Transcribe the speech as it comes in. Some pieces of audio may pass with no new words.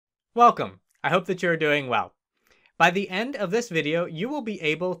Welcome. I hope that you're doing well. By the end of this video, you will be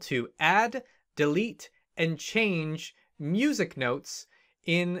able to add, delete, and change music notes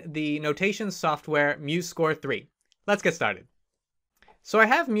in the notation software MuseScore 3. Let's get started. So I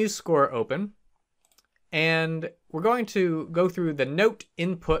have MuseScore open, and we're going to go through the note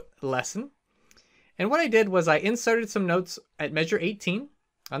input lesson. And what I did was I inserted some notes at measure 18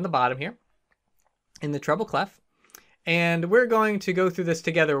 on the bottom here in the treble clef. And we're going to go through this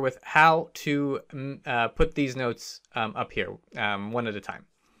together with how to put these notes up here one at a time.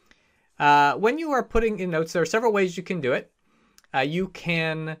 When you are putting in notes, there are several ways you can do it. You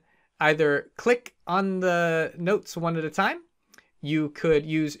can either click on the notes one at a time. You could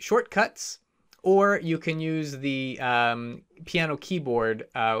use shortcuts, or you can use the piano keyboard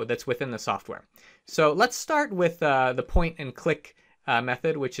that's within the software. So let's start with the point and click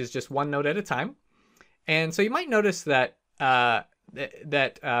method, which is just one note at a time. And so you might notice that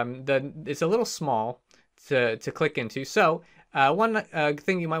it's a little small to click into. So one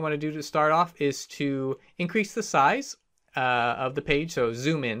thing you might want to do to start off is to increase the size of the page. So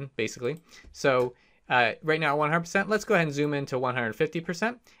zoom in, basically. So right now 100%. Let's go ahead and zoom in to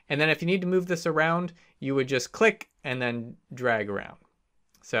 150%. And then if you need to move this around, you would just click and then drag around.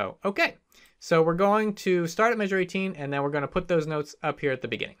 So, okay. So we're going to start at measure 18, and then we're going to put those notes up here at the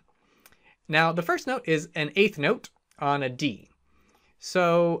beginning. Now, the first note is an eighth note on a D.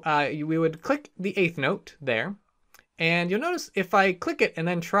 So we would click the eighth note there. And you'll notice if I click it and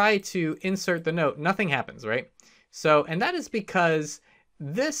then try to insert the note, nothing happens, right? So, and that is because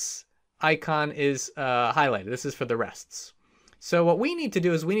this icon is highlighted. This is for the rests. So what we need to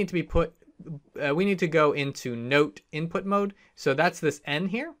do is we need to go into note input mode. So that's this N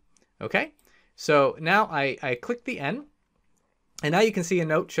here, okay? So now I click the N. And now you can see a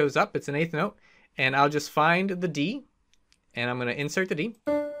note shows up. It's an eighth note. And I'll just find the D. And I'm going to insert the D.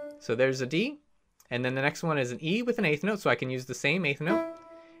 So there's a D. And then the next one is an E with an eighth note. So I can use the same eighth note.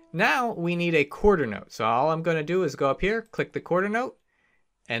 Now we need a quarter note. So all I'm going to do is go up here, click the quarter note,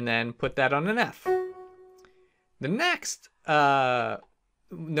 and then put that on an F. The next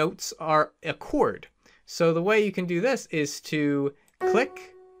notes are a chord. So the way you can do this is to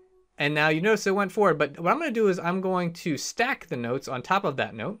click. And now you notice it went forward, but what I'm going to do is I'm going to stack the notes on top of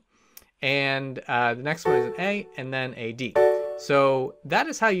that note. And the next one is an A and then a D. So that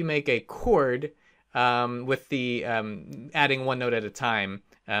is how you make a chord with the adding one note at a time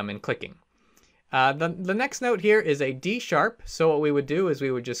and clicking. The next note here is a D sharp. So what we would do is we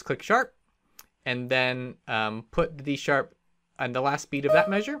would just click sharp and then put the D sharp on the last beat of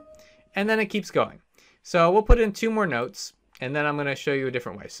that measure. And then it keeps going. So we'll put in two more notes. And then I'm going to show you a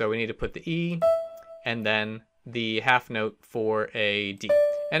different way. So we need to put the E and then the half note for a D.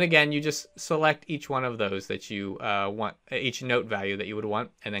 And again, you just select each one of those that you want, each note value that you would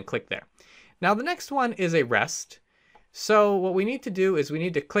want, and then click there. Now the next one is a rest. So what we need to do is we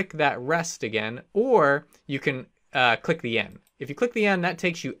need to click that rest again, or you can click the N. If you click the N, that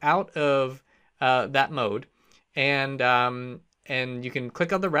takes you out of that mode, and you can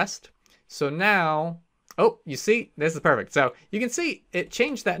click on the rest. So now, oh, you see, this is perfect. So you can see it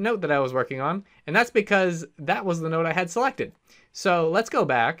changed that note that I was working on, and that's because that was the note I had selected. So let's go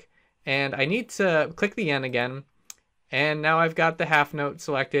back, and I need to click the N again, and now I've got the half note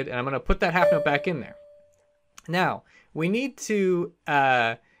selected, and I'm going to put that half note back in there. Now, we need to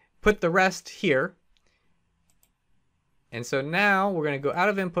put the rest here, and so now we're going to go out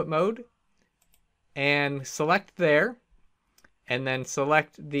of input mode, and select there, and then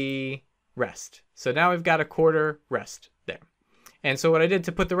select the rest. So now we've got a quarter rest there. And so what I did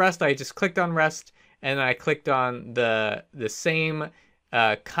to put the rest, I just clicked on rest, and I clicked on the same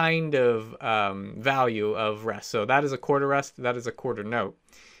kind of value of rest. So that is a quarter rest, that is a quarter note.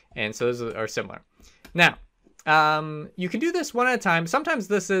 And so those are similar. Now, you can do this one at a time. Sometimes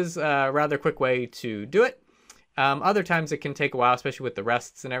this is a rather quick way to do it. Other times it can take a while, especially with the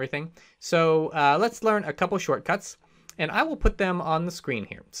rests and everything. So let's learn a couple shortcuts, and I will put them on the screen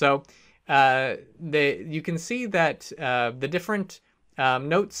here. So you can see that the different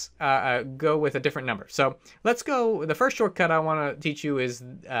notes go with a different number. So let's go, the first shortcut I want to teach you is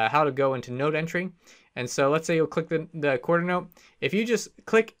how to go into note entry. And so let's say you'll click the quarter note. If you just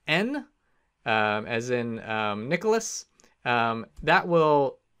click N, as in Nicholas, that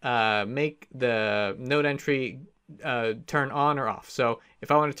will make the note entry turn on or off. So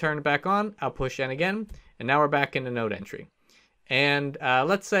if I want to turn it back on, I'll push N again, and now we're back into note entry. And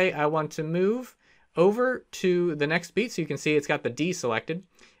let's say I want to move over to the next beat. So you can see it's got the D selected.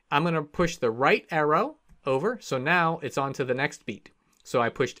 I'm going to push the right arrow over. So now it's on to the next beat. So I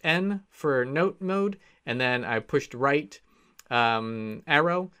pushed N for note mode, and then I pushed right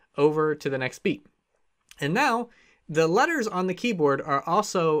arrow over to the next beat. And now the letters on the keyboard are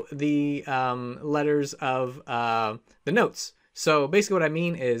also the letters of the notes. So basically what I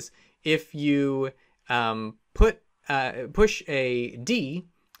mean is if you push a D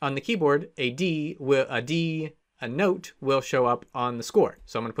on the keyboard, a note will show up on the score.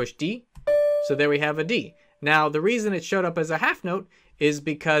 So I'm going to push D. So there we have a D. Now the reason it showed up as a half note is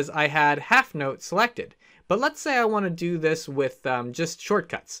because I had half note selected. But let's say I want to do this with just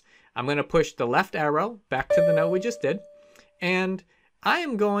shortcuts. I'm going to push the left arrow back to the note we just did. And I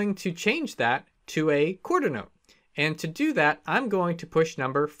am going to change that to a quarter note. And to do that, I'm going to push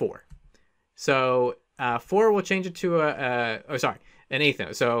number 4. So 4 will change it to an eighth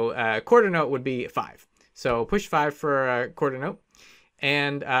note. So a quarter note would be 5. So push 5 for a quarter note.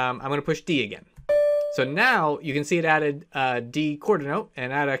 And I'm going to push D again. So now you can see it added D quarter note,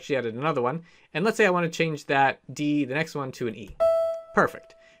 and that actually added another one. And let's say I want to change that D, the next one, to an E.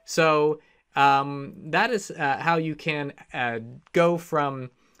 Perfect. So that is how you can go from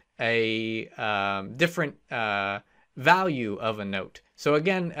a different value of a note. So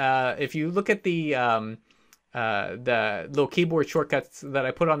again, if you look at the little keyboard shortcuts that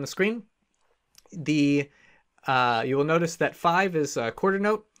I put on the screen, you will notice that 5 is a quarter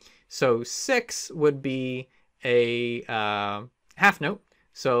note. So 6 would be a half note.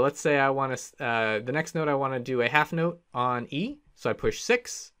 So let's say I want to, the next note I want to do a half note on E. So I push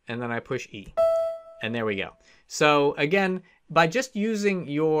 6 and then I push E. And there we go. So again, by just using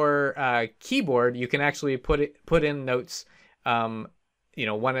your keyboard, you can actually put in notes, one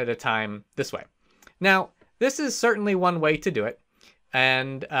at a time this way. Now, this is certainly one way to do it.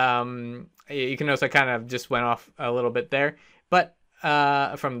 And you can notice I kind of just went off a little bit there, but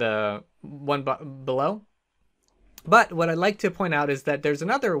from the one below. But what I'd like to point out is that there's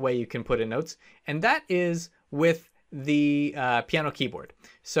another way you can put in notes, and that is with the piano keyboard.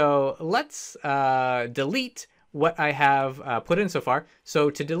 So let's delete what I have put in so far.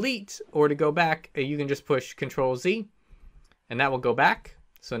 So to delete or to go back, you can just push Control Z, and that will go back.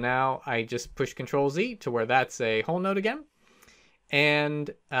 So now I just push Control Z to where that's a whole note again.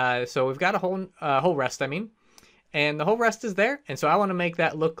 And so we've got a whole rest, and the whole rest is there. And so I want to make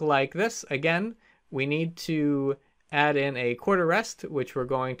that look like this. Again, we need to add in a quarter rest, which we're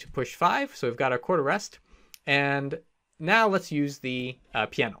going to push 5. So we've got our quarter rest. And now let's use the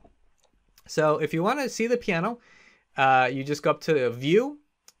piano. So if you want to see the piano, you just go up to View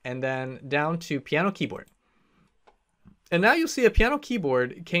and then down to Piano Keyboard. And now you'll see a piano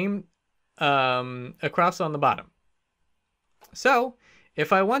keyboard came across on the bottom. So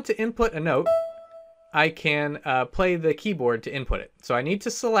if I want to input a note, I can play the keyboard to input it. So I need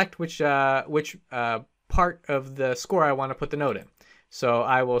to select which part of the score I want to put the note in. So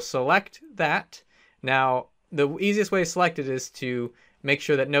I will select that. Now, the easiest way to select it is to make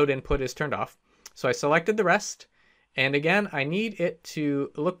sure that note input is turned off. So I selected the rest. And again, I need it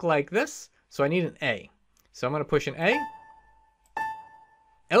to look like this. So I need an A. So I'm going to push an A.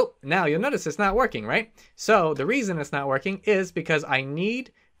 Oh, now you'll notice it's not working, right? So the reason it's not working is because I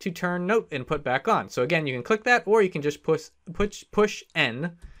need to turn note input back on. So again, you can click that, or you can just push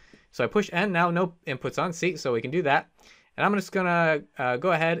N. So I push N, now no input's on, see? So we can do that. And I'm just gonna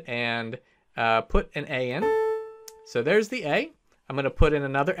go ahead and put an A in. So there's the A. I'm gonna put in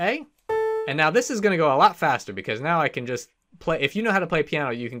another A. And now this is gonna go a lot faster because now I can just play. If you know how to play piano,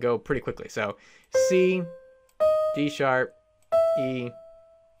 you can go pretty quickly. So C, D sharp, E,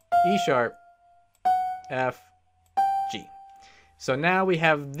 E sharp, F, G. So now we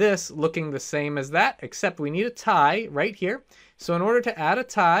have this looking the same as that, except we need a tie right here. So in order to add a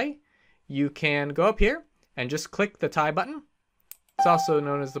tie, you can go up here and just click the tie button. It's also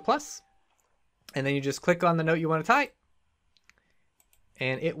known as the plus. And then you just click on the note you want to tie.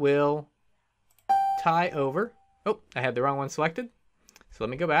 And it will tie over. Oh, I had the wrong one selected. So let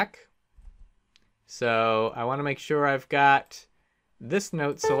me go back. So I want to make sure I've got this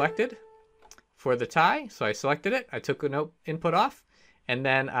note selected for the tie. So I selected it. I took a note input off. And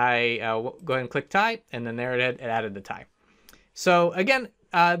then I go ahead and click tie. And then there it added the tie. So again,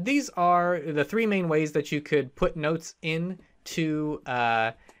 these are the 3 main ways that you could put notes into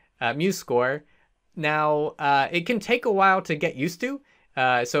MuseScore. Now, it can take a while to get used to.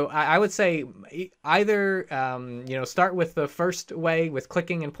 So I would say either start with the first way with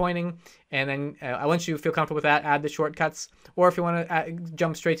clicking and pointing, and then once you feel comfortable with that, add the shortcuts. Or if you want to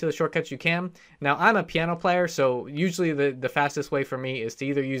jump straight to the shortcuts, you can. Now I'm a piano player, so usually the fastest way for me is to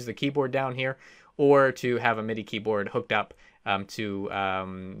either use the keyboard down here or to have a MIDI keyboard hooked up to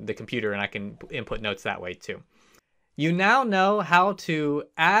the computer, and I can input notes that way too. You now know how to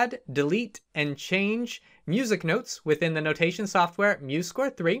add, delete, and change music notes within the notation software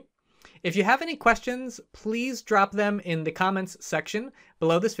MuseScore 3. If you have any questions, please drop them in the comments section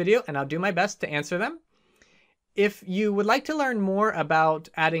below this video, and I'll do my best to answer them. If you would like to learn more about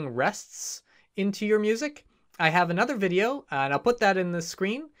adding rests into your music, I have another video, and I'll put that in the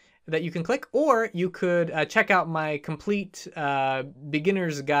screen that you can click, or you could check out my complete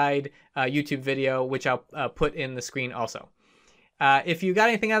beginner's guide YouTube video, which I'll put in the screen also. If you got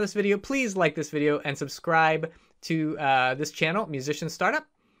anything out of this video, please like this video and subscribe to this channel, Musician Startup.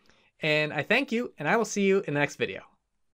 And I thank you, and I will see you in the next video.